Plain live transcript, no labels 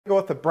Go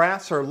with the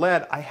brass or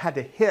lead, I had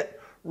to hit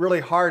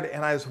really hard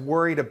and I was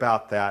worried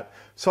about that.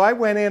 So I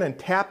went in and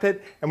tapped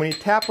it, and when you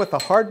tap with the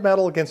hard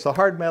metal against the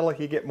hard metal,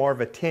 you get more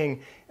of a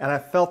ting, and I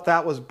felt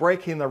that was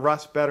breaking the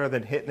rust better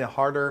than hitting it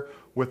harder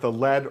with a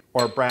lead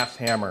or brass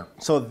hammer.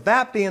 So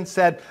that being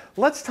said,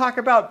 let's talk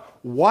about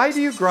why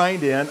do you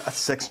grind in a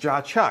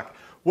 6-jaw chuck?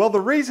 Well,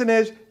 the reason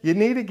is you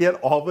need to get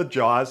all the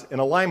jaws in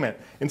alignment.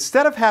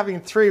 Instead of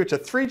having 3, which is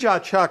a 3-jaw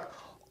chuck,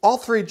 all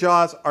 3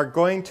 jaws are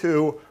going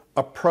to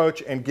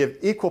approach and give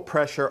equal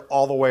pressure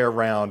all the way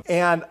around.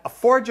 And a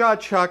 4-jaw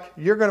chuck,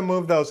 you're going to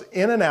move those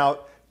in and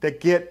out that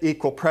get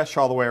equal pressure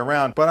all the way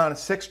around. But on a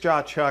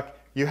 6-jaw chuck,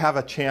 you have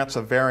a chance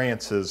of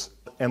variances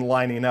and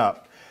lining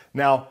up.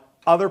 Now,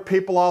 other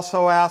people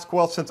also ask,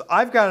 well, since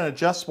I've got an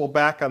adjustable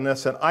back on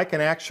this and I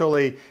can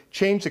actually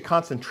change the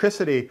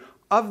concentricity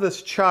of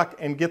this chuck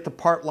and get the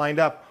part lined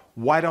up,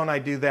 why don't I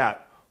do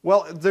that?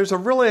 Well, there's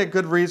really a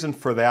good reason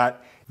for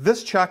that.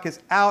 This chuck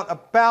is out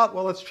about,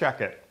 well, let's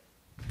check it.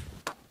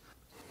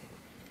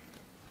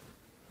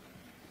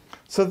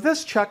 So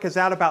this chuck is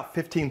out about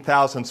 15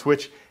 thousandths,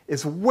 which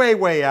is way,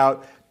 way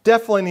out.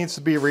 Definitely needs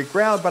to be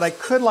reground, but I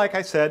could, like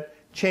I said,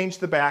 change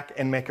the back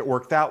and make it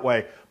work that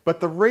way. But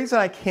the reason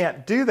I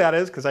can't do that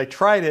is, because I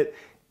tried it,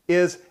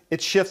 is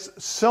it shifts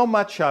so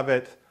much of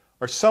it,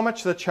 or so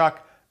much of the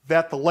chuck,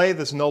 that the lathe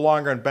is no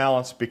longer in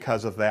balance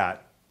because of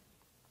that.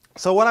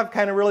 So what I've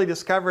kind of really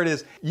discovered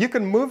is you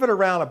can move it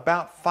around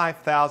about 5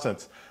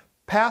 thousandths.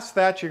 Past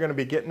that, you're going to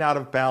be getting out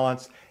of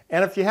balance.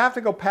 And if you have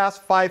to go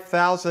past 5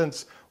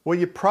 thousandths, well,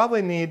 you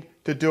probably need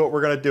to do what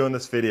we're going to do in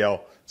this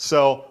video.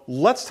 So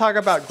let's talk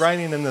about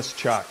grinding in this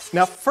chuck.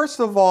 Now, first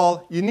of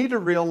all, you need to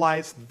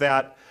realize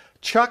that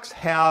chucks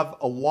have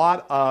a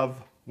lot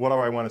of, what do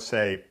I want to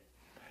say,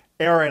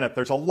 air in it.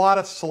 There's a lot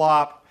of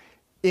slop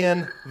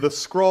in the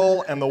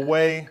scroll and the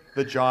way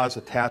the jaw is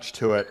attached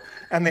to it.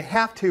 And they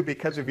have to,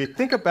 because if you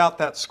think about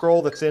that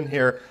scroll that's in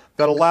here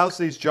that allows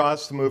these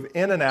jaws to move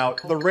in and out,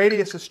 the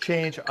radiuses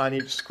change on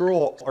each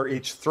scroll or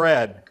each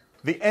thread.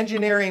 The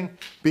engineering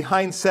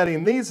behind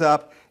setting these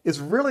up is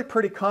really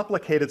pretty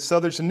complicated, so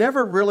there's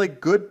never really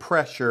good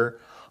pressure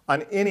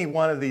on any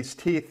one of these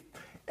teeth,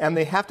 and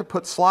they have to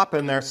put slop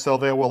in there so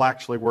they will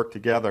actually work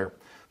together.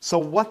 So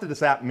what does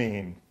that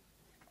mean?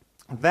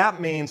 That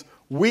means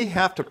we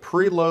have to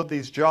preload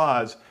these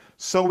jaws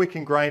so we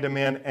can grind them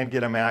in and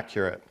get them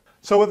accurate.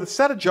 So with a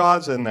set of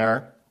jaws in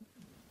there,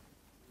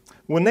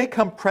 when they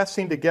come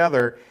pressing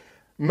together,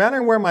 no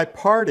matter where my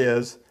part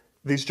is,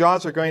 these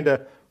jaws are going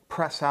to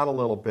press out a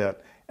little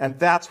bit. And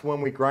that's when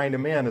we grind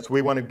them in, is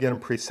we want to get them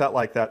preset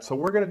like that. So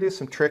we're going to do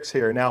some tricks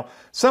here. Now,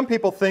 some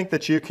people think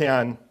that you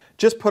can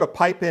just put a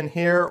pipe in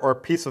here or a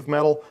piece of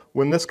metal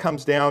when this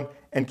comes down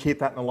and keep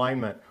that in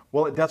alignment.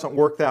 Well, it doesn't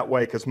work that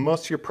way, because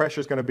most of your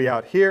pressure is going to be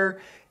out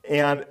here.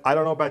 And I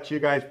don't know about you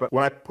guys, but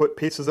when I put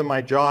pieces in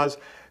my jaws,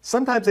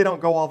 sometimes they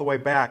don't go all the way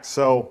back.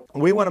 So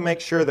we want to make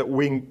sure that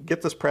we can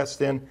get this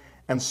pressed in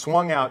and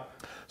swung out.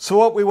 So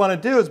what we want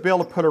to do is be able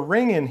to put a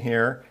ring in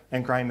here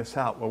and grind this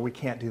out. Well, we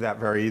can't do that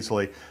very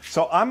easily.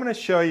 So I'm going to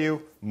show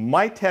you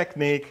my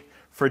technique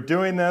for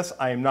doing this.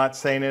 I am not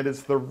saying it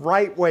is the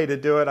right way to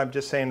do it. I'm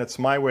just saying it's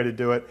my way to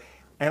do it.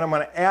 And I'm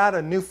going to add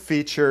a new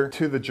feature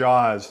to the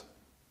jaws.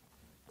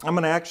 I'm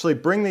going to actually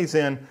bring these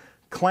in,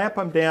 clamp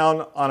them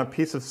down on a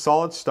piece of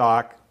solid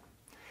stock,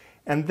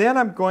 and then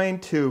I'm going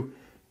to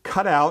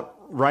cut out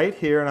right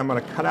here, and I'm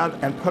going to cut out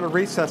and put a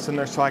recess in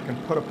there so I can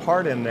put a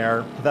part in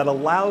there that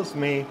allows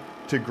me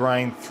to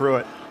grind through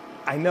it.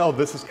 I know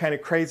this is kind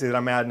of crazy that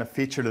I'm adding a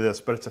feature to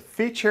this, but it's a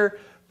feature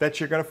that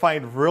you're going to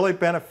find really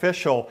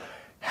beneficial.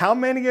 How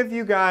many of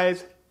you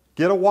guys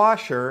get a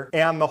washer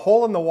and the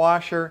hole in the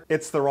washer,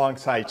 it's the wrong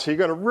side? So you're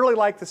going to really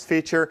like this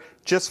feature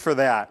just for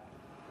that.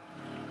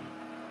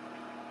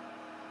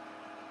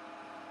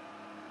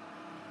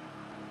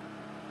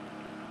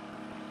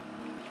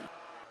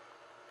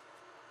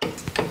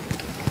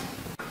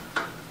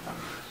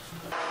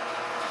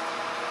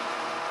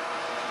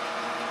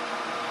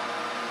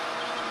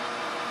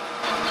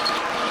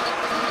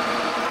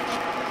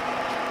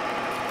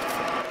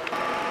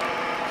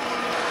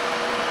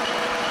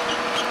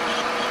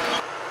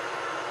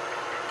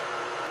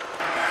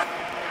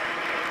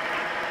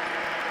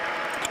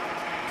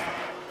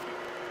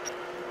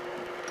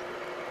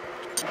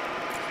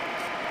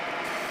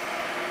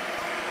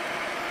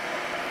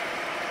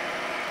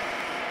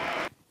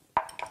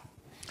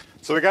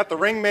 So we got the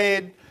ring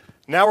made.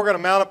 Now we're going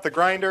to mount up the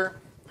grinder.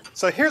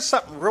 So here's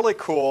something really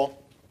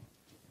cool.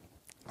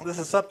 This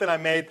is something I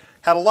made.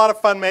 Had a lot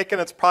of fun making.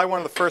 It's probably one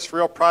of the first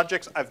real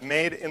projects I've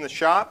made in the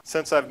shop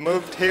since I've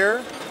moved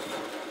here.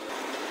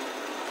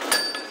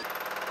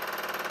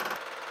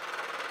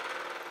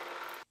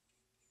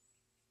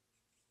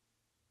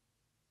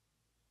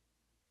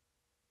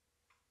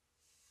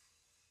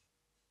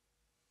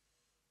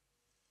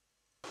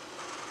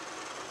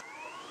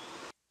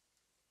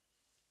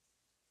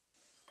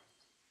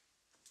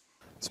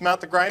 Let's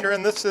mount the grinder,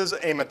 and this is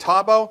a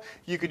Metabo.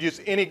 You could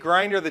use any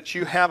grinder that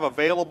you have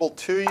available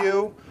to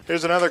you.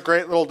 Here's another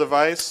great little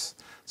device.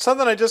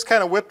 Something I just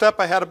kind of whipped up.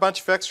 I had a bunch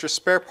of extra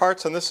spare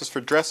parts, and this is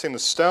for dressing the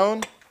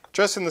stone.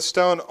 Dressing the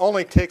stone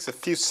only takes a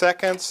few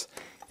seconds,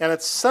 and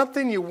it's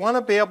something you want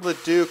to be able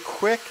to do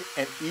quick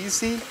and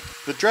easy.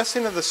 The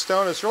dressing of the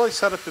stone is really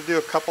set up to do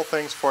a couple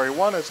things for you.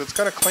 One is it's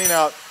going to clean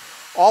out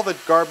all the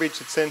garbage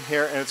that's in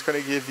here, and it's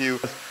going to give you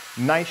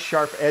nice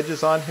sharp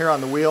edges on here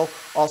on the wheel.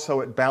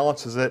 Also, it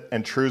balances it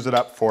and trues it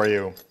up for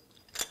you.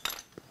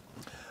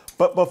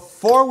 But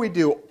before we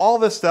do all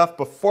this stuff,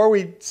 before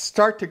we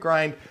start to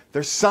grind,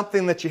 there's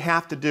something that you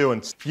have to do,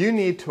 and you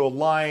need to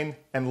align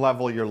and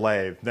level your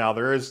lathe. Now,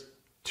 there is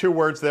two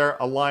words there,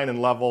 align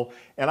and level,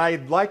 and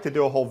I'd like to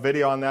do a whole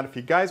video on that. If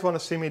you guys want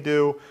to see me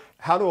do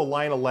how to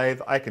align a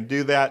lathe, I can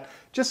do that.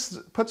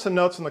 Just put some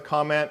notes in the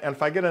comment, and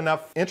if I get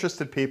enough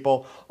interested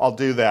people, I'll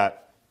do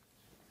that.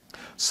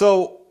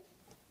 So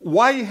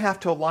why you have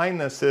to align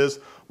this is,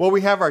 well,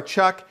 we have our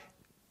chuck.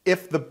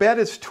 If the bed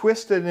is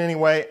twisted in any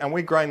way and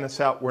we grind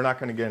this out, we're not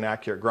going to get an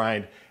accurate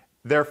grind.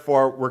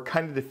 Therefore, we're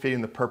kind of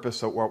defeating the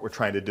purpose of what we're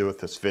trying to do with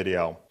this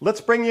video.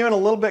 Let's bring you in a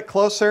little bit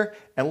closer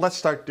and let's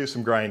start to do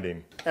some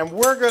grinding. And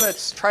we're going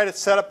to try to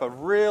set up a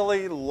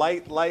really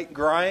light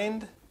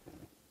grind.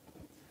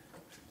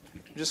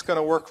 I'm just going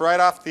to work right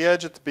off the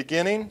edge at the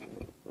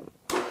beginning.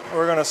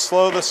 We're going to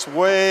slow this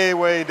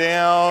way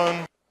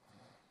down.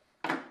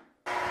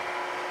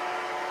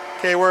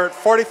 Okay, we're at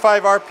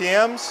 45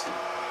 RPMs.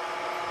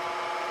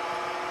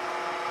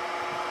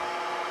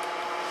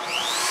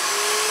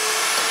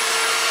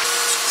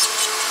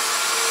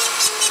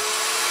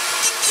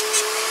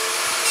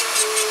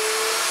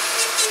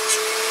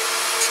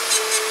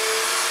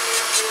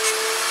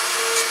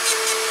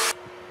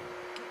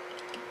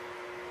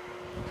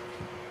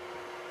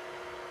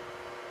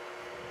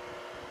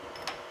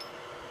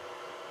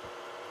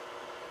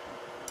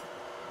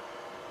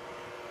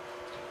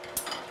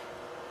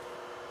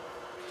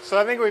 So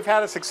I think we've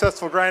had a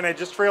successful grind. I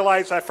just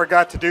realized I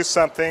forgot to do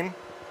something.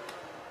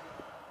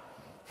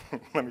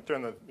 Let me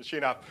turn the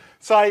machine off.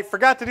 So I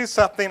forgot to do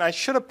something. I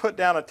should have put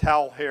down a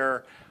towel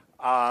here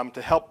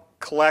to help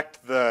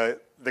collect the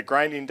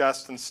grinding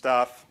dust and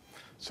stuff.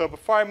 So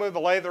before I move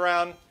the lathe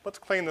around, let's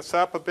clean this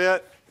up a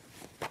bit.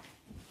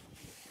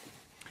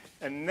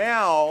 And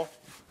now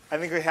I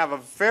think we have a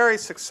very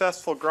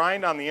successful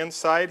grind on the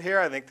inside here.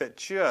 I think that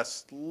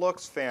just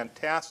looks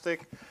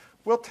fantastic.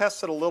 We'll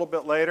test it a little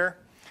bit later.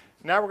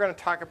 Now we're going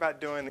to talk about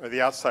doing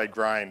the outside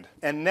grind.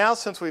 And now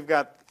since we've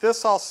got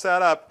this all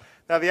set up,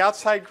 now the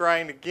outside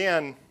grind,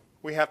 again,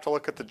 we have to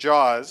look at the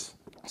jaws.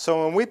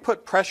 So when we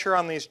put pressure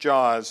on these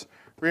jaws,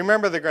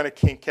 remember they're going to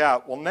kink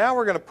out. Well, now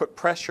we're going to put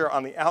pressure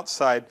on the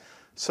outside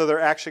so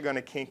they're actually going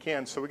to kink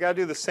in. So we got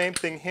to do the same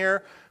thing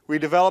here. We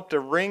developed a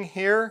ring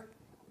here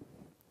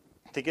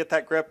to get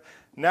that grip.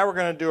 Now we're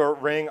going to do a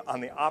ring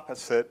on the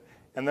opposite,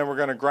 and then we're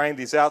going to grind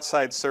these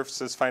outside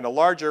surfaces, find a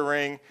larger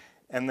ring,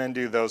 and then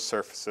do those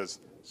surfaces.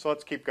 So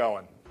let's keep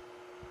going.